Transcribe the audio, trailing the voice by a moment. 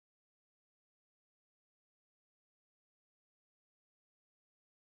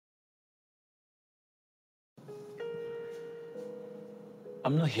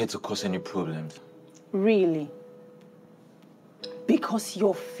I'm not here to cause any problems. Really? Because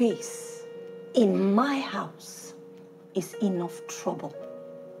your face in my house is enough trouble.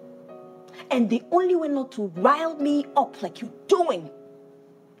 And the only way not to rile me up like you're doing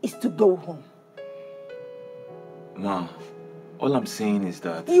is to go home. Ma, all I'm saying is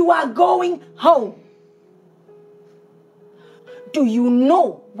that... You are going home. Do you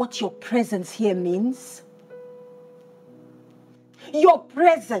know what your presence here means? Your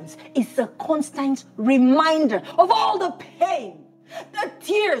presence is a constant reminder of all the pain, the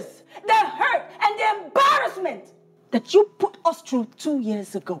tears, the hurt, and the embarrassment that you put us through 2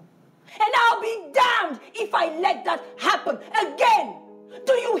 years ago. And I'll be damned if I let that happen again.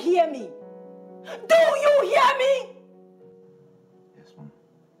 Do you hear me? Do you hear me? Yes, Mom.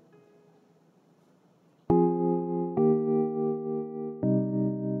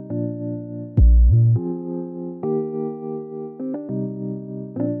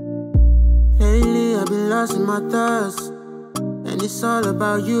 Lately I've been lost in my thoughts, and it's all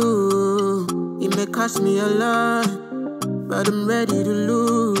about you. It may cost me a lot, but I'm ready to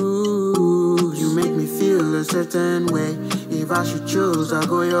lose. You make me feel a certain way. If I should choose, I'll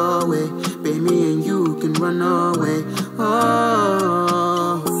go your way. Baby, me and you can run away.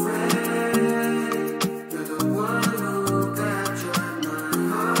 Oh, friend, you're the one who captured my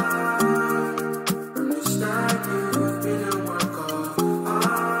heart. From the start, you've been a work of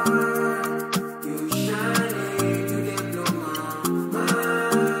art. You shining, you didn't blow my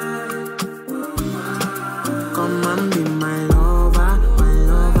mind. Come and be my lover, my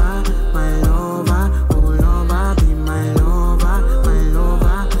lover, my lover. Oh, lover, be my lover, my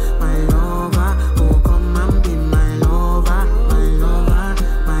lover, my lover. Oh, come and be my lover, my lover,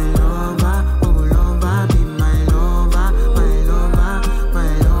 my lover. Oh, lover, be my lover, my lover,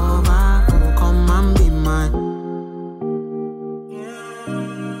 my lover. Oh, come and be my.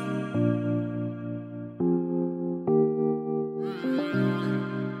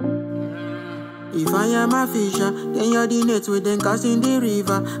 If I am a fisher, then you're the net with them cast in the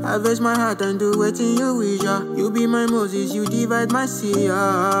river. I vest my heart and do it in your wish. You be my Moses, you divide my sea.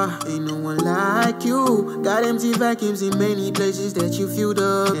 Ain't no one like you. Got empty vacuums in many places that you filled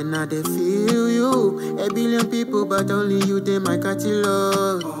up, and now they feel you. 1 billion people, but only you, they my catty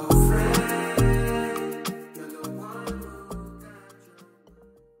love. Oh, friend, you're the one who captured.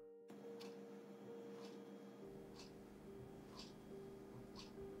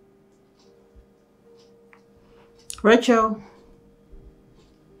 Rachel.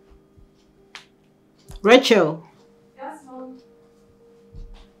 Rachel. Yes, Mom.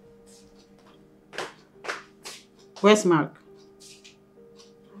 Where's Mark?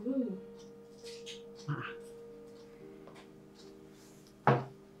 I don't know.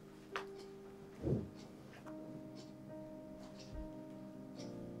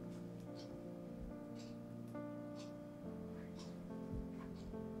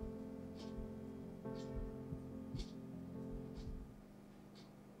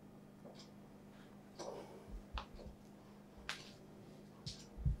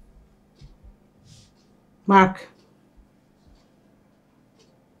 Mark.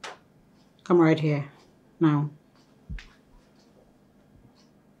 Come right here. Now.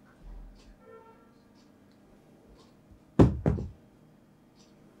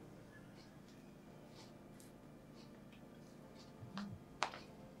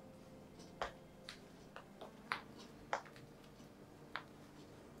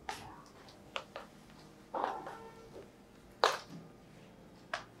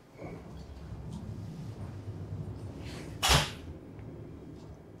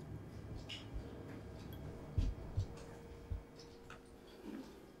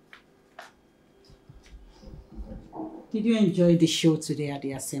 Did you enjoy the show today at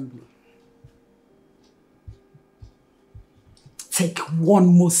the assembly? Take one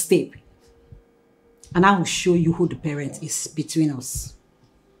more step, and I will show you who the parent is between us.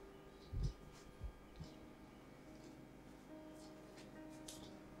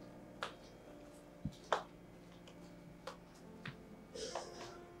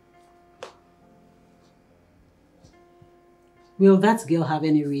 Will that girl have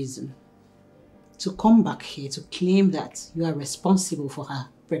any reason to come back here to claim that you are responsible for her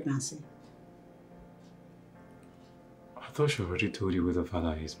pregnancy? I thought she already told you who the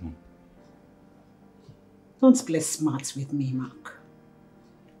father is, Mom. Don't play smart with me, Mark.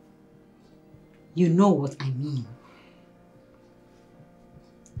 You know what I mean.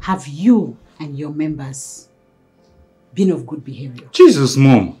 Have you and your members been of good behavior? Jesus,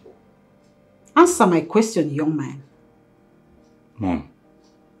 Mom! Answer my question, young man. Mom,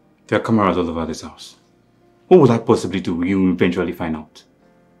 there are cameras all over this house. What would I possibly do when you eventually find out?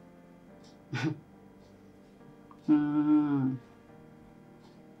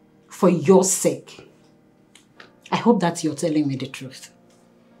 For your sake, I hope that you're telling me the truth.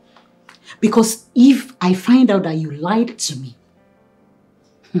 Because if I find out that you lied to me,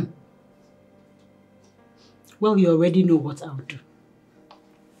 well, you already know what I'll do.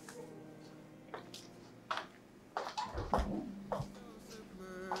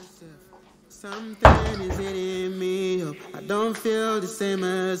 Something is hitting me up. I don't feel the same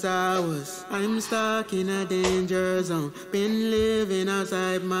as I was. I'm stuck in a danger zone. Been living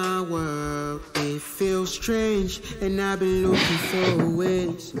outside my world. It feels strange, and I've been looking for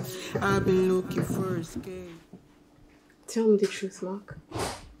ways. I've been looking for escape. Tell me the truth, Mark.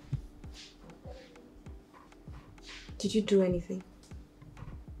 Did you do anything?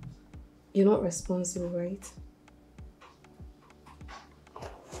 You're not responsible, right?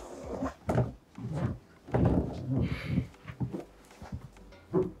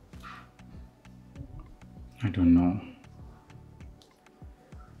 I don't know.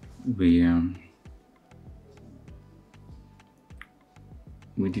 We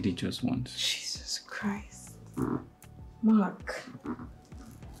did it just once. Jesus Christ. Mark.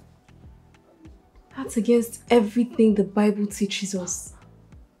 That's against everything the Bible teaches us.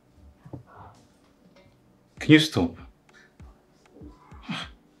 Can you stop?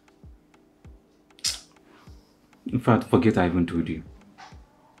 In fact, forget I even told you.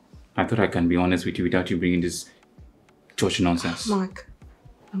 I thought I can be honest with you without you bringing this church nonsense. Mark,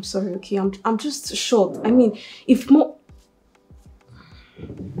 I'm sorry, okay? I'm just shocked. I mean, if mom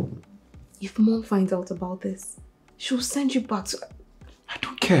finds out about this, she'll send you back to... I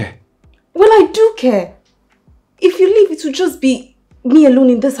don't care. Well, I do care. If you leave, it will just be me alone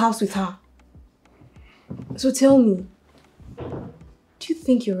in this house with her. So tell me, do you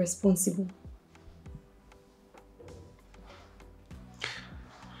think you're responsible? I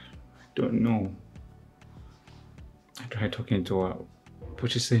don't know. I tried talking to her, but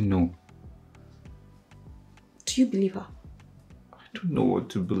she said no. Do you believe her? I don't know what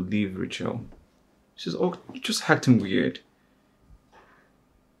to believe, Rachel. She's just acting weird.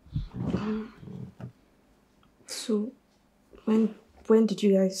 So, when did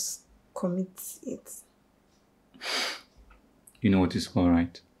you guys commit it? You know what it's called,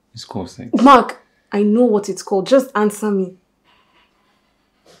 right? It's called sex. Mark, I know what it's called. Just answer me.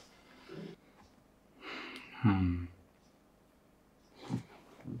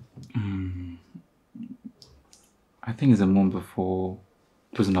 I think it's a month before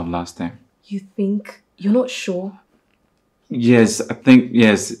closing of last time. You think? You're not sure? Yes, I think,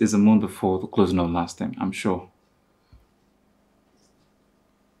 yes, it's a month before the closing of last time, I'm sure.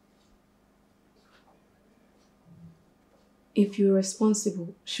 If you're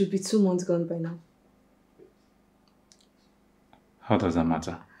responsible, she'll be 2 months gone by now. How does that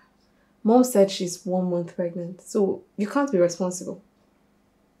matter? Mom said she's 1 month pregnant, so you can't be responsible.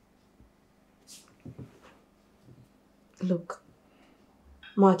 Look,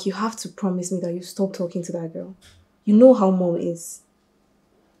 Mark, you have to promise me that you stop talking to that girl. You know how Mom is.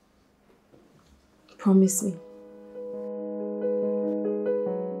 Promise me.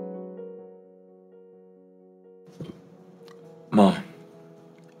 Mom,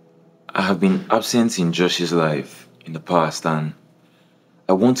 I have been absent in Josh's life in the past and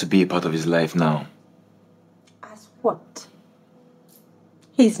I want to be a part of his life now. As what?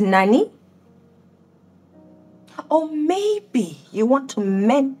 His nanny? Or maybe you want to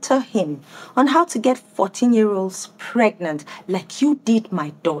mentor him on how to get 14-year-olds pregnant like you did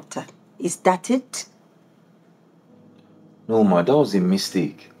my daughter. Is that it? No, Ma, that was a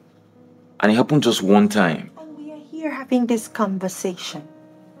mistake. And it happened just one time. And we are here having this conversation.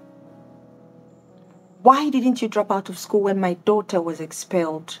 Why didn't you drop out of school when my daughter was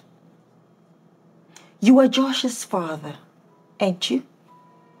expelled? You were Josh's father, ain't you?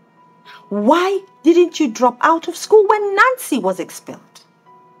 Why didn't you drop out of school when Nancy was expelled?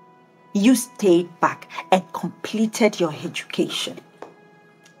 You stayed back and completed your education.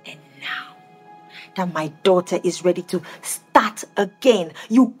 And now that my daughter is ready to start again,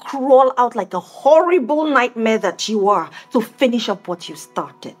 you crawl out like a horrible nightmare that you are to finish up what you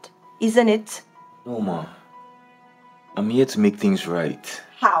started. Isn't it? No, Ma. I'm here to make things right.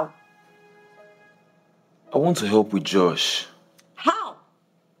 How? I want to help with Josh. How?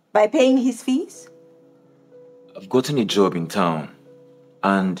 By paying his fees? I've gotten a job in town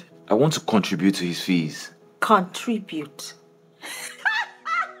and I want to contribute to his fees. Contribute.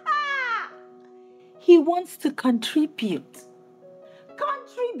 He wants to contribute.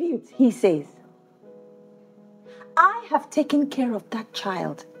 Contribute, he says. I have taken care of that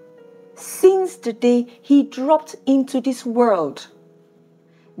child since the day he dropped into this world.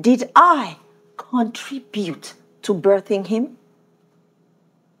 Did I contribute to birthing him?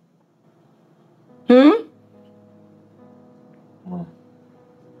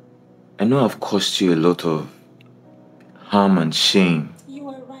 I know I've caused you a lot of harm and shame. You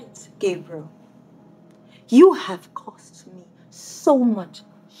are right, Gabriel. You have caused me so much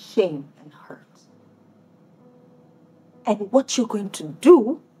shame and hurt. And what you're going to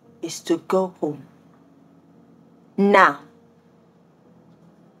do is to go home. Now.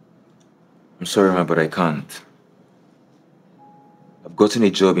 I'm sorry, ma, but I can't. I've gotten a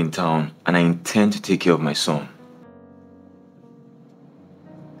job in town and I intend to take care of my son.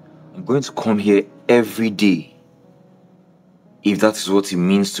 I'm going to come here every day. If that is what it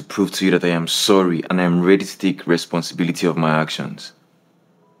means to prove to you that I am sorry and I am ready to take responsibility of my actions,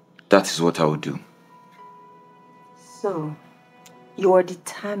 that is what I will do. So, you are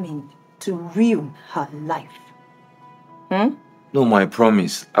determined to ruin her life? No, ma, I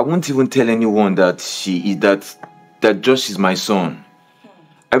promise. I won't even tell anyone that that Josh is my son.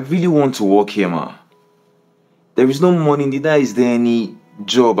 I really want to work here, ma. There is no money, neither is there any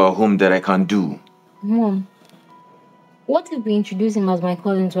job at home that I can do. Mom, what if we introduce him as my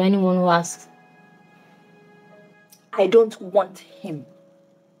cousin to anyone who asks? I don't want him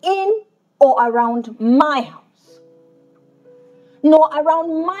in or around my house, nor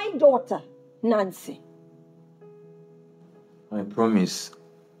around my daughter, Nancy. I promise,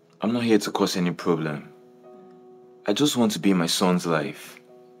 I'm not here to cause any problem. I just want to be in my son's life.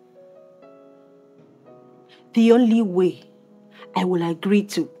 The only way I will agree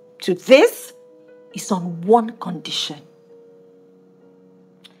to this is on one condition.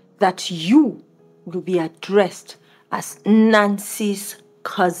 That you will be addressed as Nancy's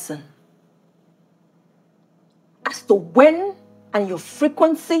cousin. As to when and your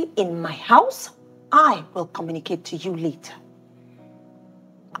frequency in my house, I will communicate to you later.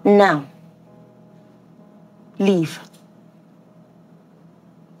 Now, leave.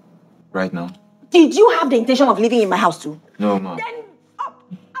 Right now? Did you have the intention of living in my house too? No, ma. Then up,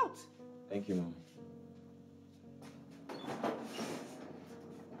 out. Thank you, mom.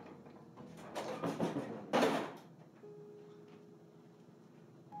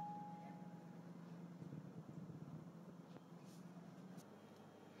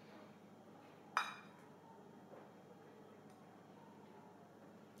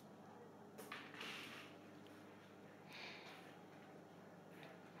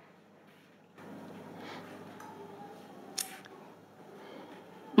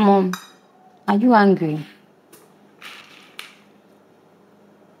 Mom, are you angry?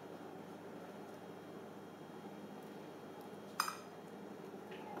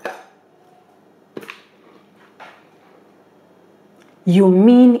 You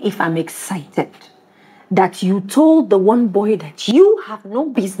mean if I'm excited that you told the one boy that you have no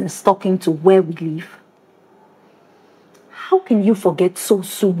business talking to where we live? How can you forget so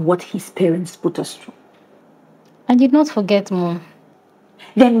soon what his parents put us through? I did not forget, Mom.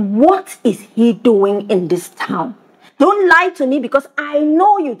 Then what is he doing in this town? Don't lie to me because I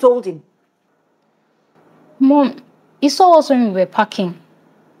know you told him. Mom, he saw us when we were packing.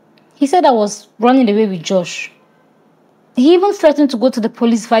 He said I was running away with Josh. He even threatened to go to the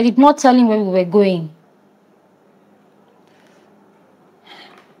police if I did not tell him where we were going.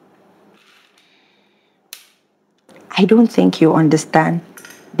 I don't think you understand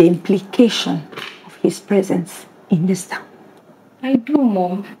the implication of his presence in this town. I do,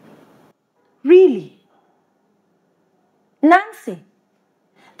 Mom. Really? Nancy,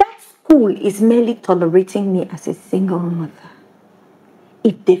 that school is merely tolerating me as a single mother.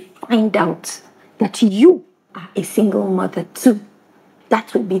 If they find out that you are a single mother too,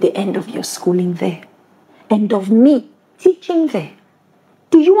 that will be the end of your schooling there. End of me teaching there.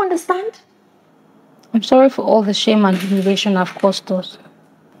 Do you understand? I'm sorry for all the shame and humiliation I've caused us.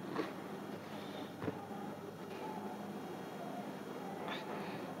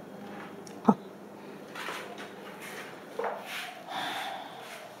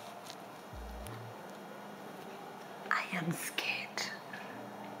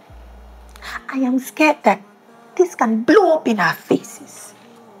 I am scared that this can blow up in our faces.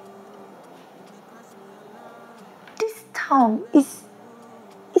 This town is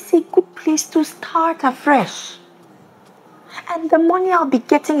a good place to start afresh. And the money I'll be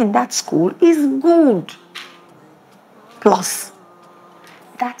getting in that school is good. Plus,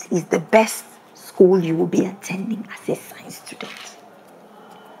 that is the best school you will be attending as a science student.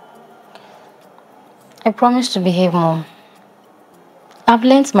 I promise to behave, Mom. I've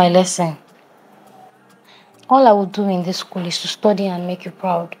learnt my lesson. All I will do in this school is to study and make you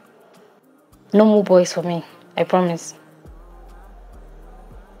proud. No more boys for me, I promise.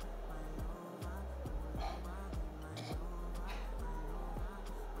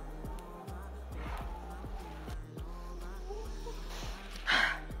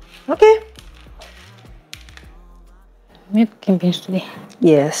 Okay. Make cooking beans today.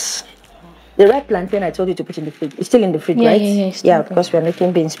 Yes. The ripe plantain I told you to put in the fridge. It's still in the fridge, right? Yeah, because we're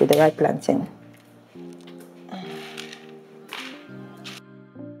making beans with the ripe plantain.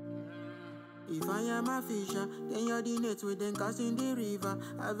 If I am a fisher, then you're the net with them cast in the river.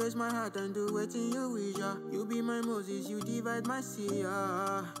 I raise my heart and do it in your wish. You be my Moses, you divide my sea.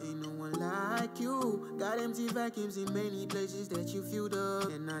 Ain't no one like you. Got empty vacuums in many places that you filled up.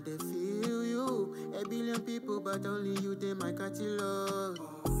 And now they feel you. 1 billion people, but only you, they my cat love.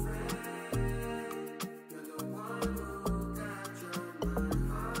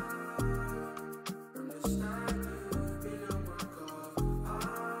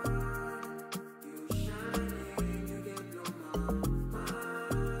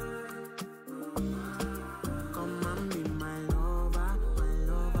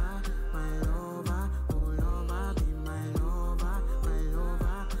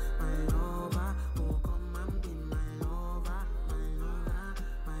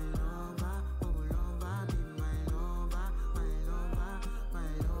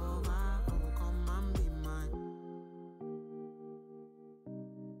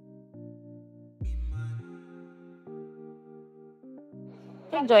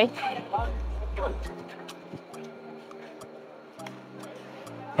 Enjoy.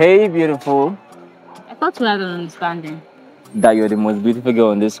 Hey, beautiful. I thought we had an understanding. That you're the most beautiful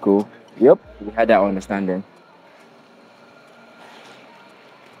girl in this school. Yep, we had that understanding.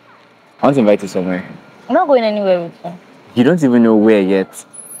 I want to invite you somewhere. I'm not going anywhere with you. You don't even know where yet.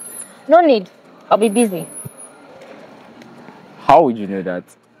 No need. I'll be busy. How would you know that?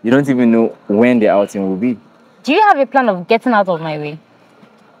 You don't even know when the outing will be. Do you have a plan of getting out of my way?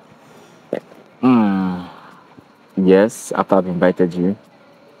 Yes, after I've invited you.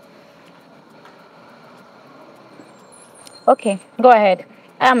 Okay, go ahead.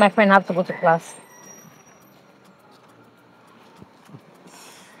 I and my friend have to go to class.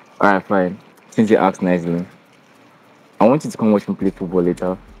 Alright, fine. Since you asked nicely, I want you to come watch me play football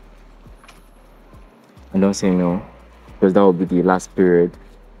later. And don't say no, because that will be the last period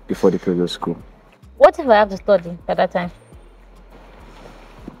before the close of school. What if I have to study at that time?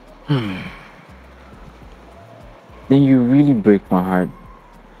 Then you really break my heart.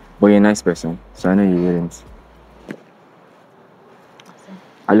 But you're a nice person, so I know you wouldn't.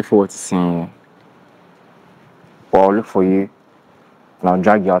 I look forward to seeing you. Or I'll look for you, and I'll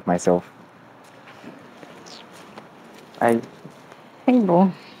drag you out myself. Hey,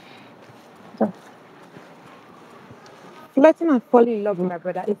 bro. Flirting and falling in love with my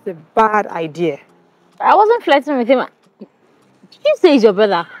brother is a bad idea. I wasn't flirting with him. Did you say he's your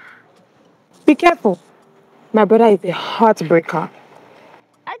brother? Be careful. My brother is a heartbreaker.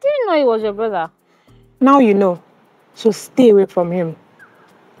 I didn't know he was your brother. Now you know. So stay away from him.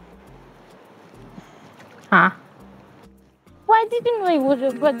 Huh? Why didn't you know he was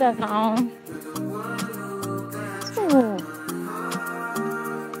your brother now? Oh.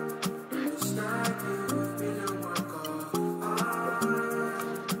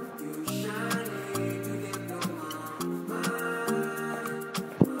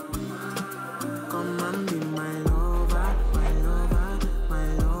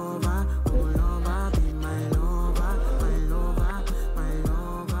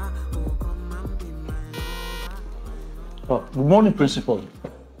 Good morning, Principal.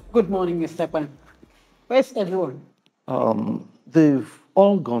 Good morning, Mr. Akpan. Where's everyone? They've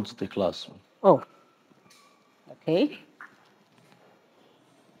all gone to the class. Oh, okay.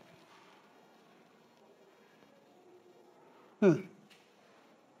 And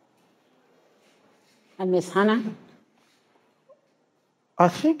Miss Hannah? I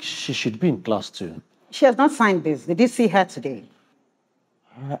think she should be in class too. She has not signed this. Did you see her today?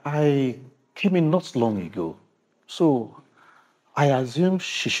 I came in not long ago, so I assume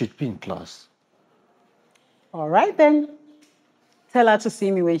she should be in class. All right, then. Tell her to see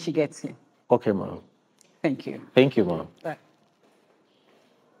me when she gets here. Okay, ma'am. Thank you. Thank you, ma'am. Bye.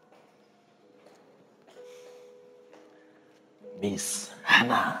 Miss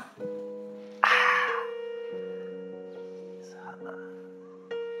Hannah. Miss Hannah.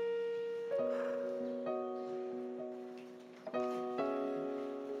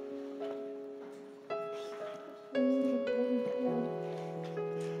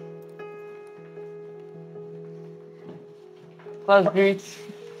 Class greet.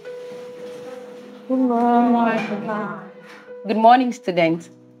 Good morning. Good morning, students.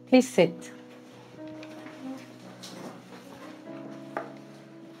 Please sit.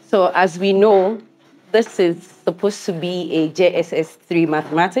 So, as we know, this is supposed to be a JSS 3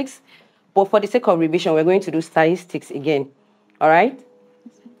 mathematics, but for the sake of revision, we're going to do statistics again. All right?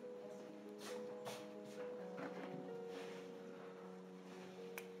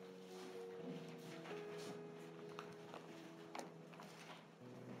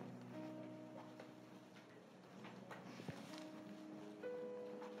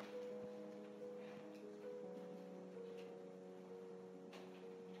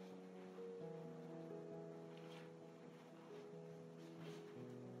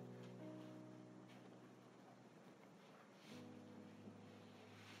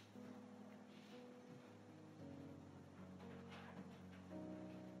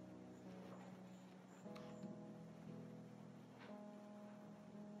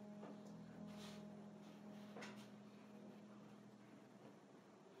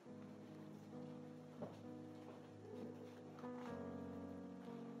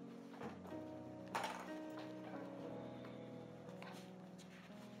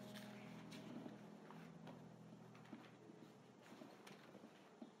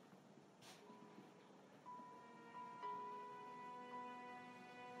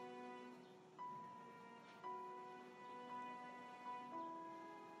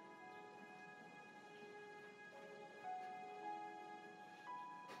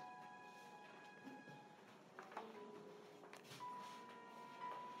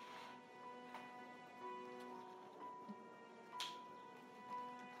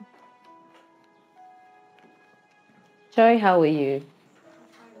 Joy, how are you?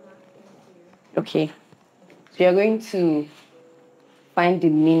 Okay. So you're going to find the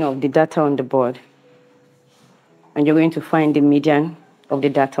mean of the data on the board. And you're going to find the median of the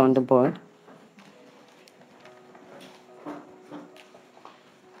data on the board.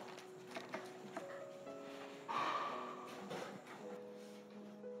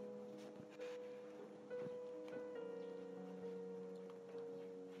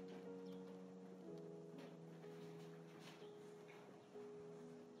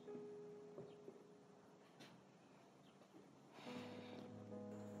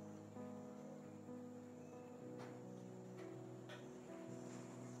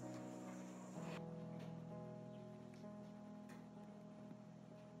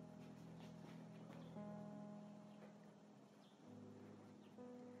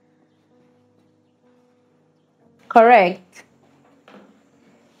 Correct.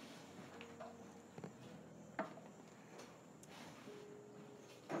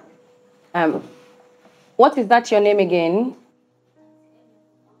 What is that your name again?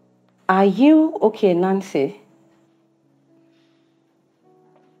 Are you okay, Nancy?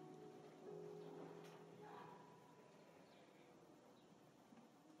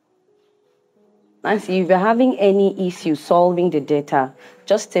 Nancy, if you're having any issue solving the data,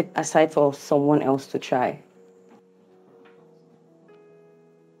 just step aside for someone else to try.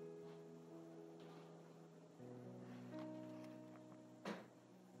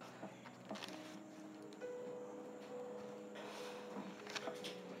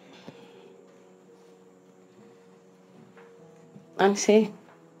 Nancy,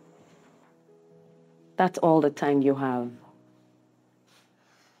 that's all the time you have.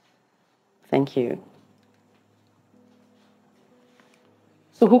 Thank you.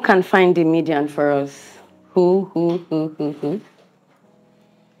 So who can find the median for us? Who?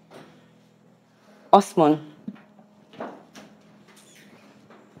 Osman.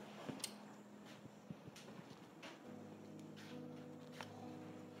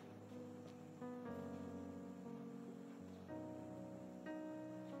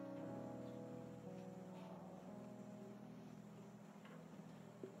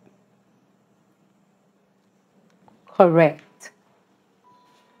 Correct.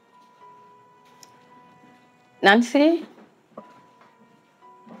 Nancy,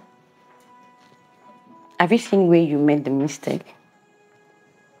 have you seen where you made the mistake?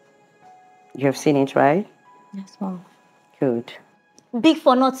 You have seen it, right? Yes, Mom. Good. Big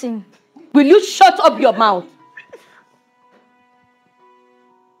for nothing. Will you shut up your mouth?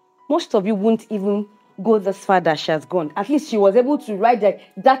 Most of you won't even go this far that she has gone. At least she was able to write the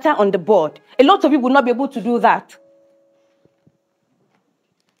data on the board. A lot of you will not be able to do that.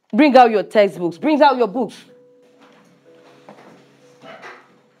 Bring out your textbooks. Bring out your books.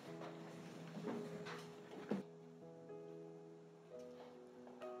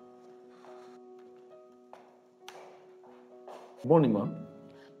 Morning, ma'am.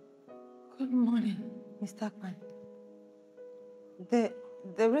 Good morning, Mr. Akpan.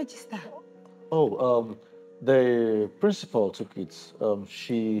 The register. Oh, the principal took it.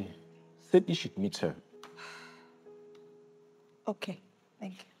 She said you should meet her. Okay,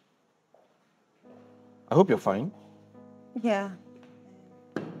 thank you. I hope you're fine. Yeah.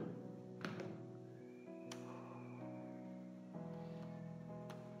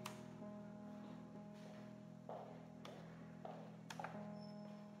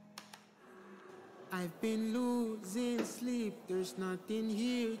 I've been losing sleep, there's nothing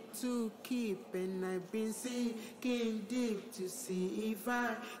here to keep, and I've been sinking deep to see if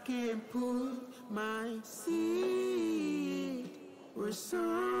I can put my seed where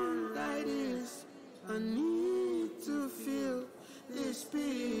sunlight is. I need to feel this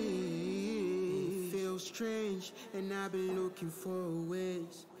beat. Feels strange, and I've been looking for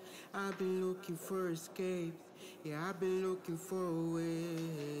ways. I've been looking for escape. Yeah, I've been looking for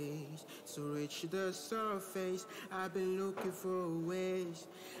ways to reach the surface. I've been looking for ways.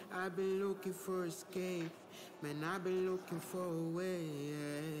 I've been looking for escape. Man, I've been looking for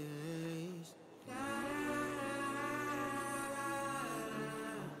ways.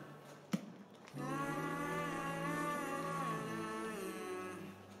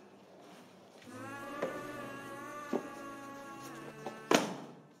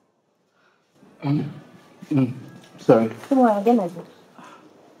 Sorry.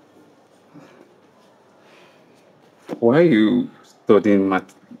 Why are you studying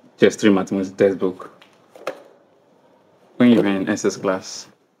just 3 mathematics textbook when you're in SS class?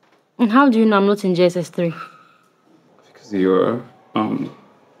 And how do you know I'm not in JSS3? Because you're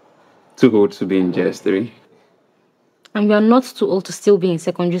too old to be in JS3. And you are not too old to still be in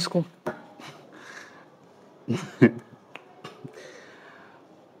secondary school.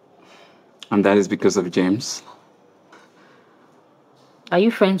 And that is because of James. Are you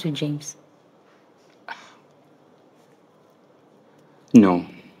friends with James? No.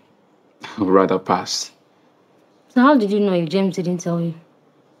 I would rather pass. So how did you know if James didn't tell you?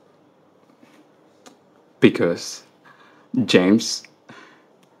 Because James,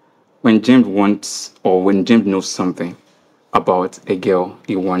 when James wants or when James knows something about a girl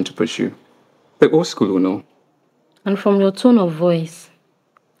he wants to pursue, the whole school will know. And from your tone of voice,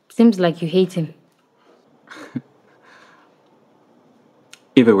 it seems like you hate him.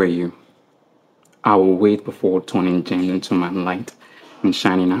 If I were you, I will wait before turning James into my light and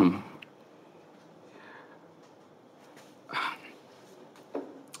shining armor.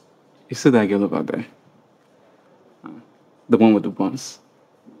 You see that girl over there? The one with the buns.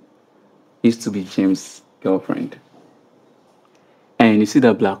 Used to be James' girlfriend. And you see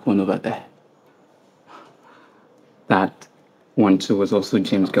that black one over there? That one too was also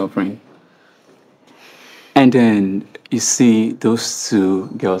James' girlfriend. And then you see those two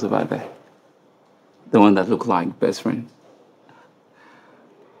girls over there. The one that look like best friends.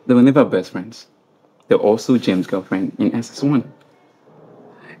 They were never best friends. They're also James' girlfriend in SS1.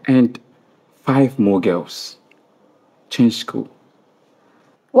 And 5 more girls changed school.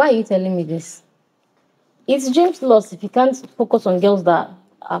 Why are you telling me this? It's James' loss if he can't focus on girls that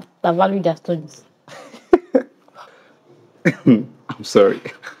value their studies. I'm sorry.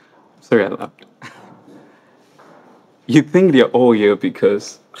 I'm sorry I laughed. You think they're all here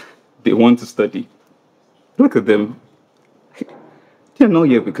because they want to study. Look at them. They're not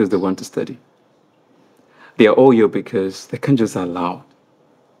here because they want to study. They are all here because they can't just allow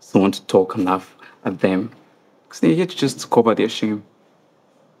someone to talk and laugh at them. Because they're here to just cover their shame.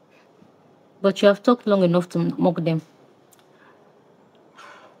 But you have talked long enough to mock them.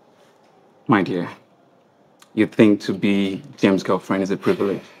 My dear, you think to be James' girlfriend is a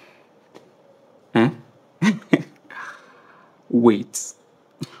privilege? Huh? Wait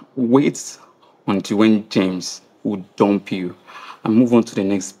until when James will dump you and move on to the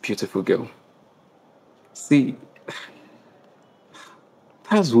next beautiful girl. See,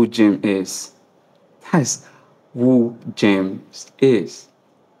 that's who James is. That's who James is.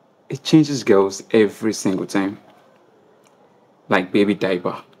 It changes girls every single time. Like baby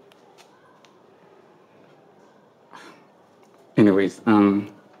diaper. Anyways,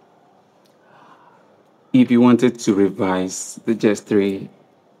 if you wanted to revise the Just 3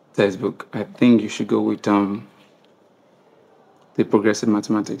 textbook, I think you should go with the progressive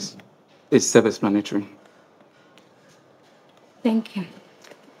mathematics. It's self-explanatory. Thank you.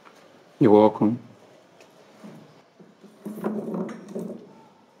 You're welcome.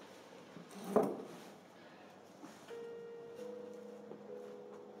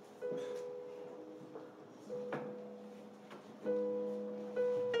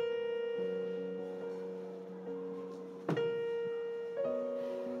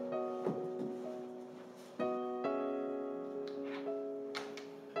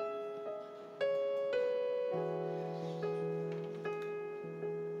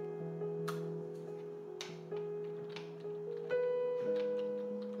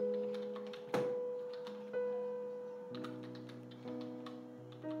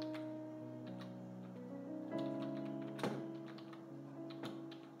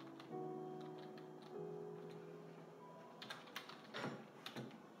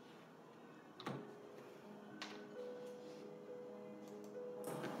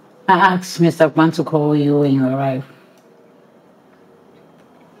 I asked Mr. Akpan to call you when you arrive.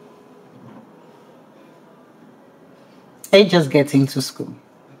 I just get into school.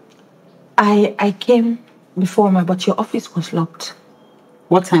 I came before, but your office was locked.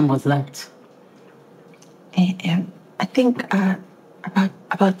 What time was that? I think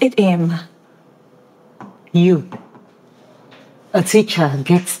about 8 a.m. You, a teacher,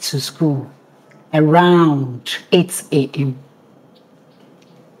 gets to school around 8 a.m.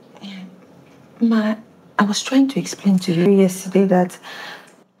 Ma, I was trying to explain to you yesterday that...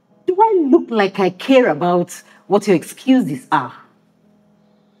 Do I look like I care about what your excuses are?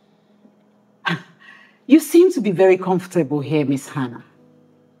 You seem to be very comfortable here, Miss Hannah.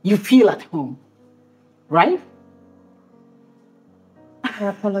 You feel at home, right? I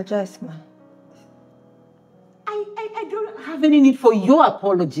apologize, ma. I don't have any need for your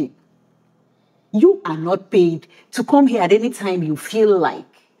apology. You are not paid to come here at any time you feel like.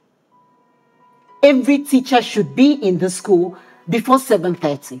 Every teacher should be in the school before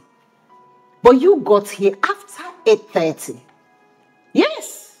 7:30. But you got here after 8:30.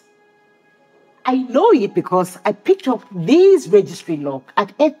 Yes. I know it because I picked up this registry lock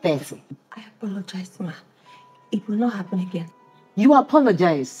at 8:30. I apologize, ma. It will not happen again. You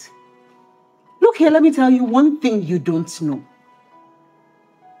apologize. Look here, let me tell you one thing you don't know.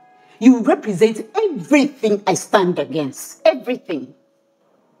 You represent everything I stand against. Everything.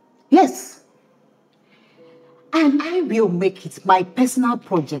 Yes. And I will make it my personal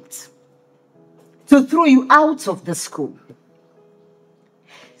project to throw you out of the school.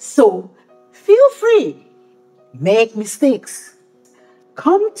 So, feel free. Make mistakes.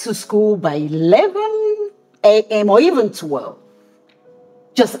 Come to school by 11 a.m. or even 12.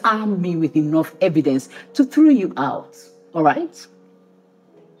 Just arm me with enough evidence to throw you out. All right?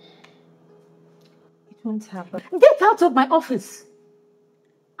 It won't happen. Get out of my office.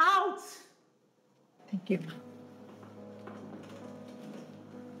 Out. Thank you.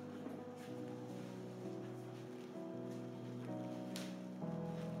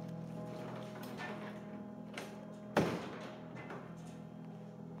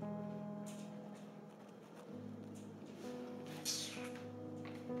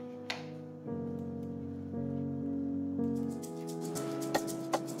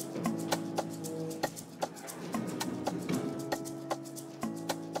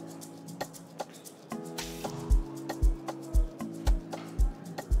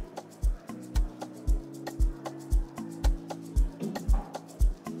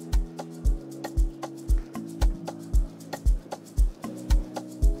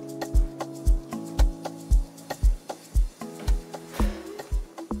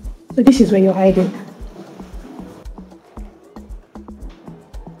 So this is where you're hiding.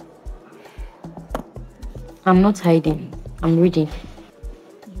 I'm not hiding. I'm reading.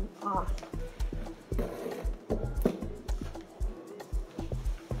 You are.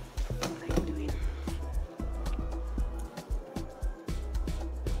 What are you doing?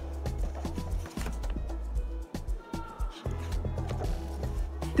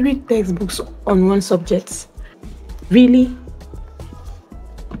 3 textbooks on one subject. Really?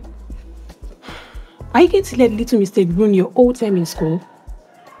 Are you going to let little mistake ruin your whole time in school?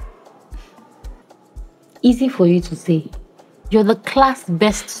 Easy for you to say. You're the class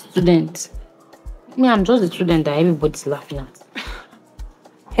best student. Me, I'm just the student that everybody's laughing at.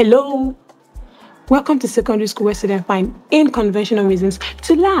 Hello? Welcome to secondary school where students find unconventional reasons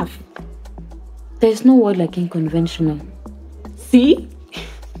to laugh. There's no word like unconventional. See?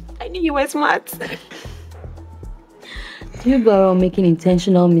 I knew you were smart. You go around making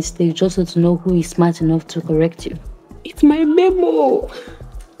intentional mistakes just so to know who is smart enough to correct you. It's my memo.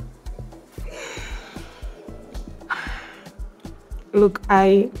 Look,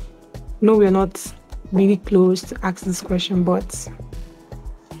 I know we're not really close to ask this question, but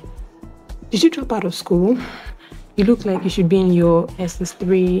did you drop out of school? You look like you should be in your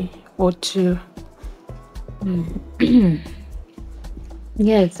SS3 or 2.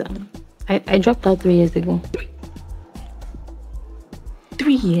 Yes, I dropped out 3 years ago.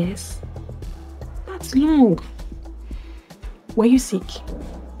 3 years? That's long. Were you sick?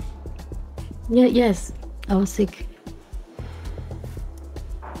 Yes, I was sick.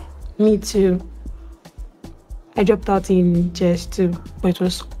 Me too. I dropped out in JS2, but it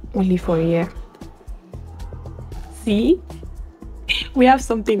was only for a year. See? We have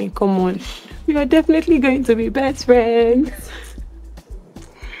something in common. We are definitely going to be best friends.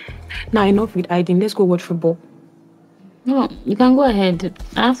 Now enough with hiding. Let's go watch football. No, you can go ahead.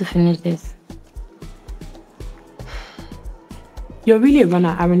 I have to finish this. You're really a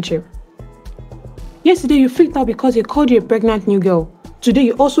runner, aren't you? Yesterday you freaked out because they called you a pregnant new girl. Today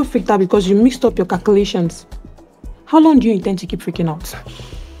you also freaked out because you mixed up your calculations. How long do you intend to keep freaking out?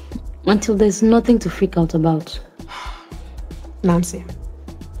 Until there's nothing to freak out about. Nancy,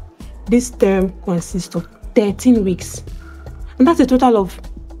 this term consists of 13 weeks. And that's a total of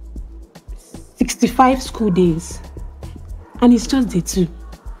 65 school days. And it's just day 2.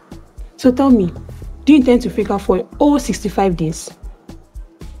 So tell me, do you intend to freak out for all 65 days?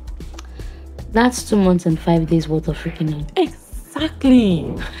 That's 2 months and 5 days worth of freaking out. Exactly.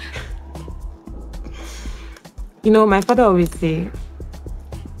 You know, my father always say,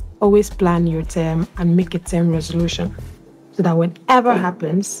 always plan your term and make a term resolution so that whenever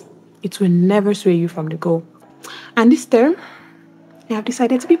happens, it will never sway you from the goal. And this term, I have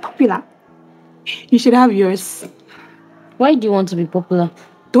decided to be popular. You should have yours. Why do you want to be popular?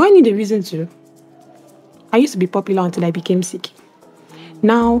 Do I need a reason to? I used to be popular until I became sick.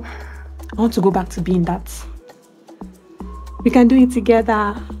 Now, I want to go back to being that. We can do it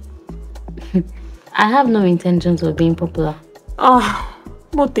together. I have no intentions of being popular.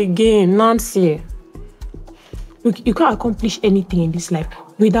 Not again, Nancy. Look, you can't accomplish anything in this life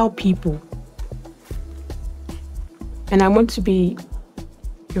without people. And I want to be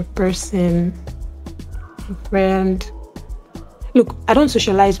your person, your friend. Look, I don't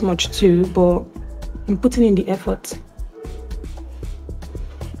socialize much too, but I'm putting in the effort.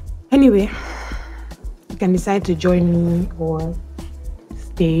 Anyway, you can decide to join me or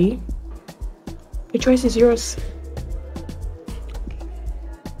stay. The choice is yours.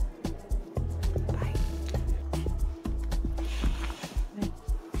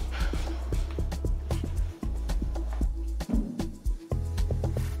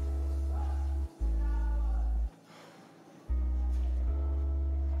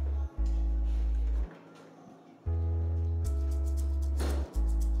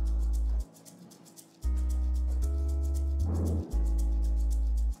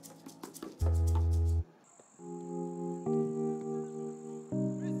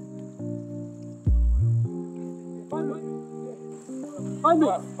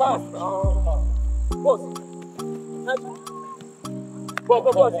 Bye.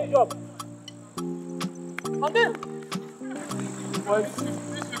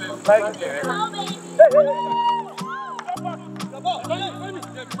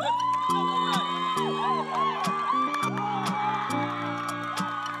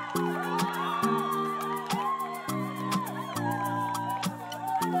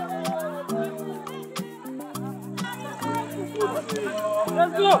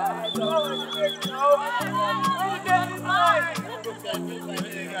 Let's go!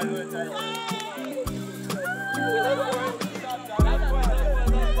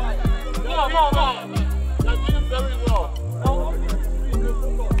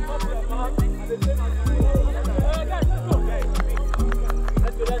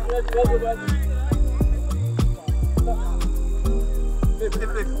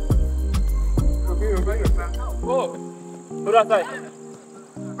 You're doing very well. Go. To that side.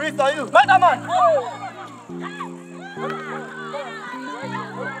 Please, are you? Man, man.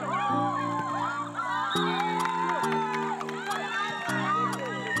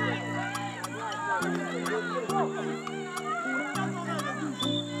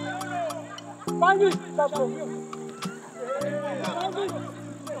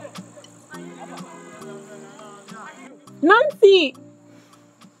 Nancy!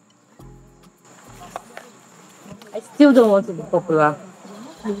 I still don't want to be popular.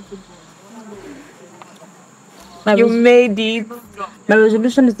 You made it. My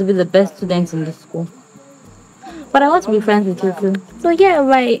resolution is to be the best student in the school. But I want to be friends with you too. So yeah,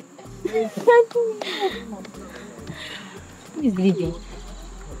 right. Who is leaving?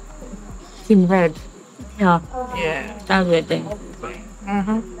 In red. Yeah. Yeah. That's weird thing.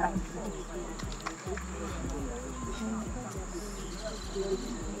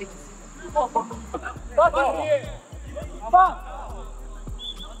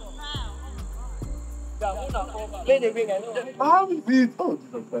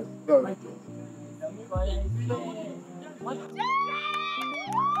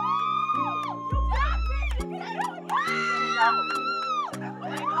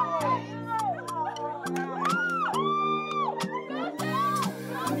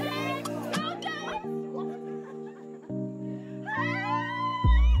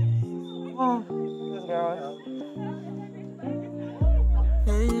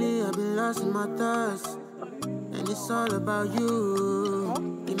 Lately I've been lost in my thoughts, and it's all about you.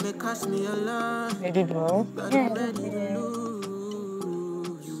 It may cost me a lot, but I'm ready to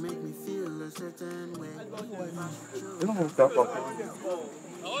lose. You make me feel a certain way.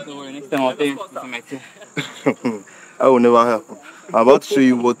 Don't worry, next time I'll tell you to my team. That will never happen. I'm about to show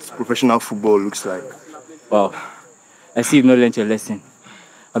you what professional football looks like. Wow. I see you've not learned your lesson.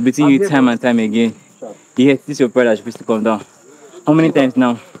 I've beaten you time and time again. Yeah, this is your brother supposed to come down. How many times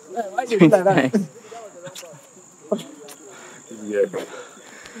now? 20 times. Yeah.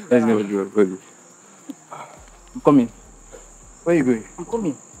 Let's go. I'm coming. Where are you going? I'm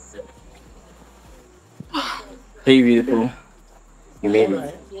coming. Hey, beautiful. You made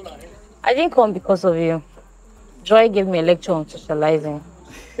it. I didn't come because of you. Joy gave me a lecture on socializing.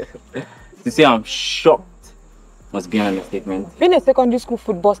 To say I'm shocked must be an understatement. Being a secondary school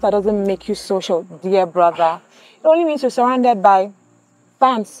football star doesn't make you social, dear brother. It only means you're surrounded by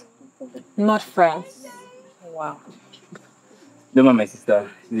fans, not friends. Wow. Don't mind my sister.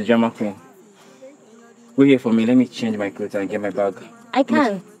 She's the drama queen. Wait here for me. Let me change my clothes and get my bag. I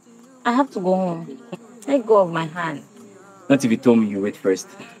can't. I have to go home. Let go of my hand. Not if you told me you wait first.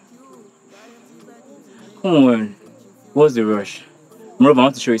 Come on. What's the rush? Moreover, I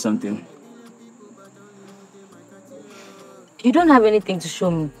want to show you something. You don't have anything to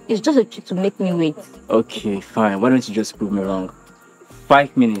show me. It's just a trick to make me wait. Okay, fine. Why don't you just prove me wrong?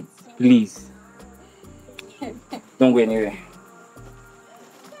 5 minutes, please. Don't go anywhere.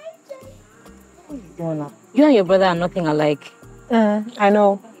 You and your brother are nothing alike. I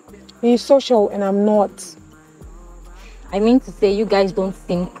know. He's social and I'm not. I mean to say you guys don't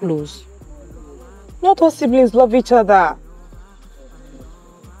seem close. Not all siblings love each other.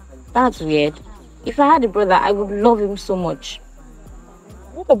 That's weird. If I had a brother, I would love him so much.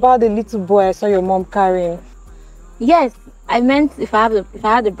 What about the little boy I saw your mom carrying? Yes, I meant if I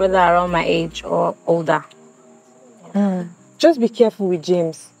had a brother around my age or older. Just be careful with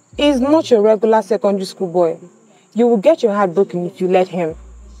James. He's not your regular secondary school boy. You will get your heart broken if you let him.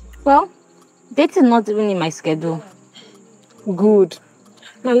 Well, dating not even in my schedule. Good.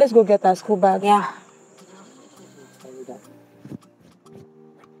 Now let's go get our school bag. Yeah.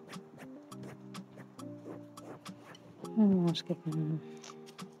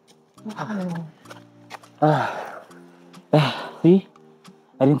 See?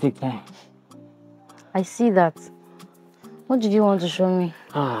 I didn't take time. I see that. What did you want to show me?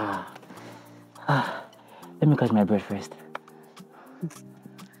 Let me catch my breath first.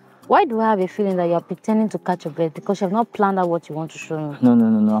 Why do I have a feeling that you're pretending to catch your breath because you have not planned out what you want to show me? No.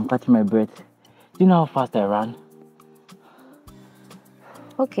 I'm catching my breath. Do you know how fast I ran?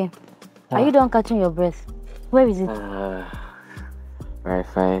 Okay. Are you done catching your breath? Where is it? Right,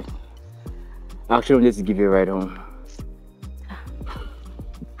 fine. I actually wanted to give you a ride home.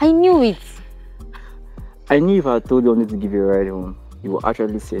 I knew it. I knew if I told you I wanted to give you a ride home, you would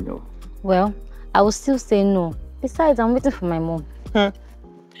actually say no. Well, I will still say no. Besides, I'm waiting for my mom.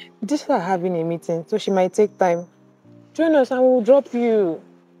 This is having a meeting, so she might take time. Join us and we'll drop you.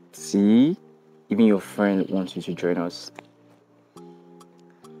 See? Even your friend wants you to join us.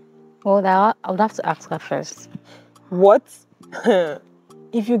 Well, I would have to ask her first. What?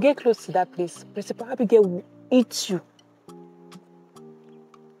 If you get close to that place, Principal Abigail will eat you.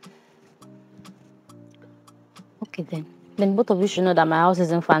 Okay then. Then both of you should know that my house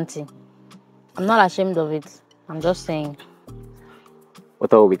isn't fancy. I'm not ashamed of it. I'm just saying.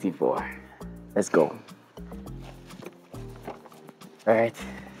 What are we waiting for? Let's go. Alright.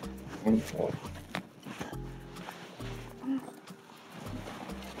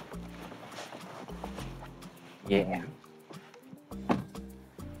 Yeah.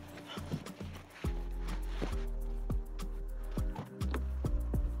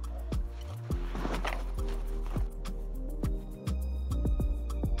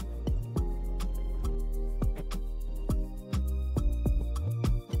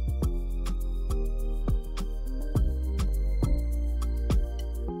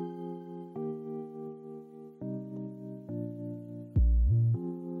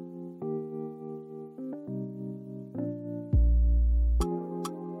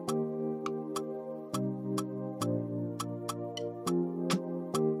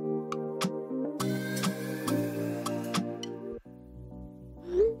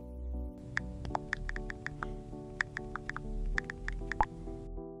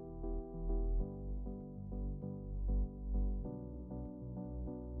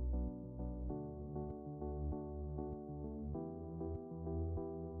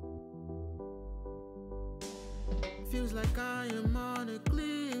 Feels like I am on a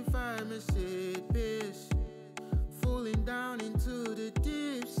cliff, I'm a sad bitch, falling down into the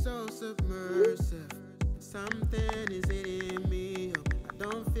deep, so submersive. Something is hitting me up. I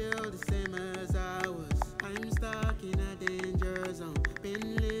don't feel the same as I was. I'm stuck in a danger zone.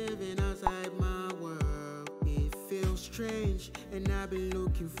 Been living outside my world. It feels strange, and I've been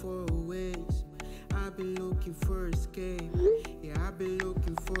looking for ways. I've been looking for escape. Yeah, I've been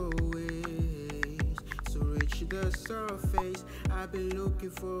looking for ways to reach the surface. I've been looking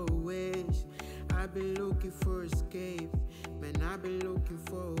for ways. I've been looking for escape. Man, I've been looking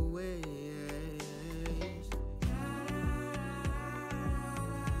for ways.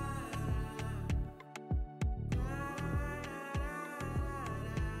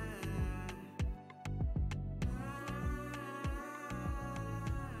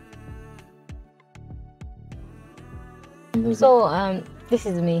 So, this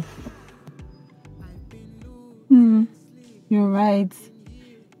is me. You're right.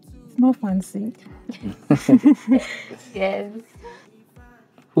 It's not fancy. Yes.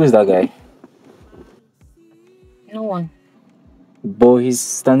 Who is that guy? No one. But he's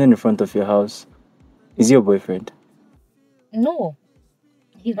standing in front of your house. Is he your boyfriend? No.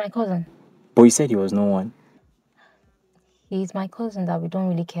 He's my cousin. But you said he was no one. He's my cousin that we don't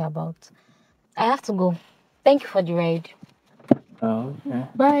really care about. I have to go. Thank you for the ride. Oh, okay.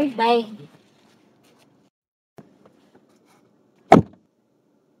 Bye. Bye.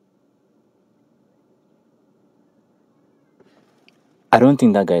 I don't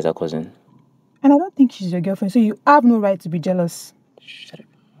think that guy is a cousin. And I don't think she's your girlfriend, so you have no right to be jealous. Shut up.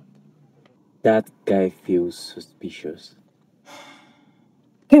 That guy feels suspicious.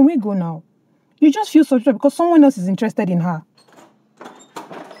 Can we go now? You just feel sorry because someone else is interested in her.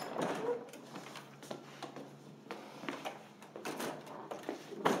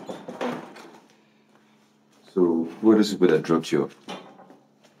 So, who are those people that dropped you off?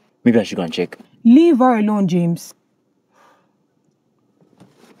 Maybe I should go and check. Leave her alone, James.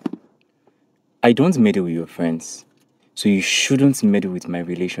 I don't meddle with your friends, so you shouldn't meddle with my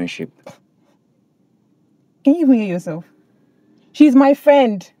relationship. Can you even hear yourself? She's my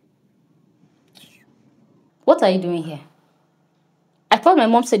friend. What are you doing here? I thought my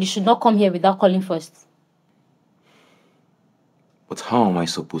mom said you should not come here without calling first. But how am I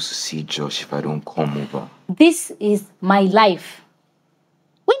supposed to see Josh if I don't come over? This is my life.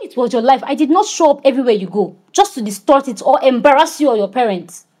 When it was your life, I did not show up everywhere you go, just to distort it or embarrass you or your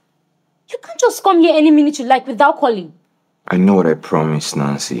parents. You can't just come here any minute you like without calling. I know what I promised,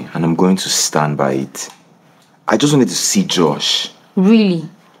 Nancy, and I'm going to stand by it. I just wanted to see Josh. Really?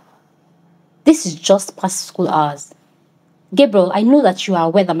 This is just past school hours. Gabriel, I know that you are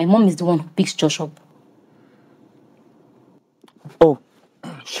aware that my mom is the one who picks Josh up. Oh,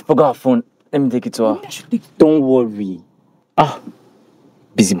 she forgot her phone. Let me take it to her. Don't worry.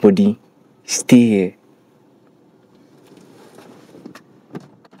 Busybody, stay here.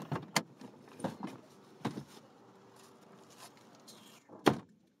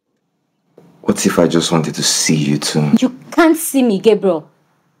 What if I just wanted to see you too? You can't see me, Gabriel.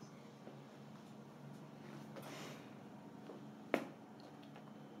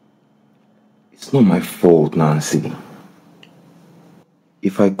 It's not my fault, Nancy.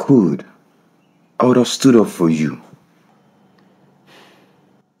 If I could, I would have stood up for you.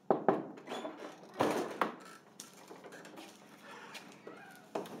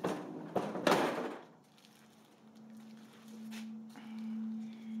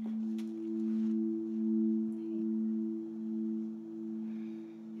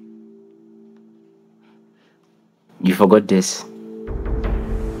 You forgot this.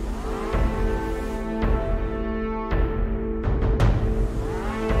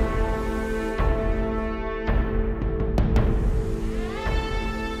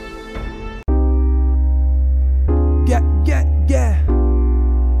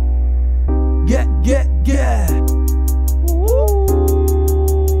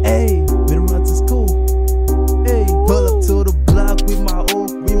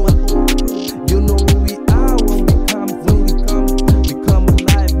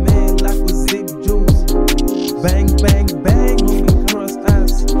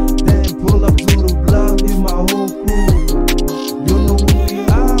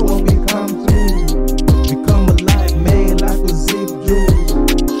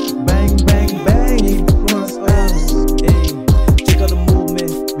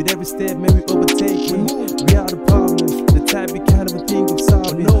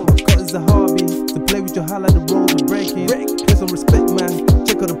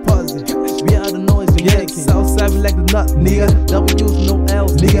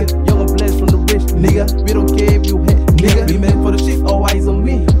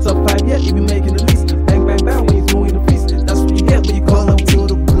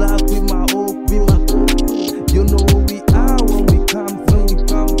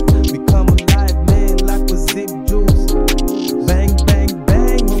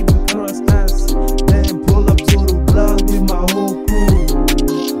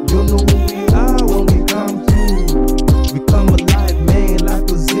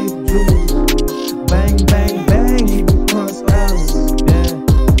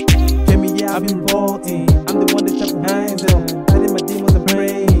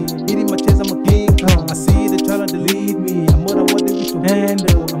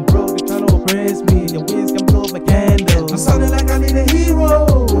 I'm sounding like I need a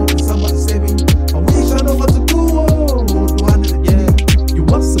hero. Someone saving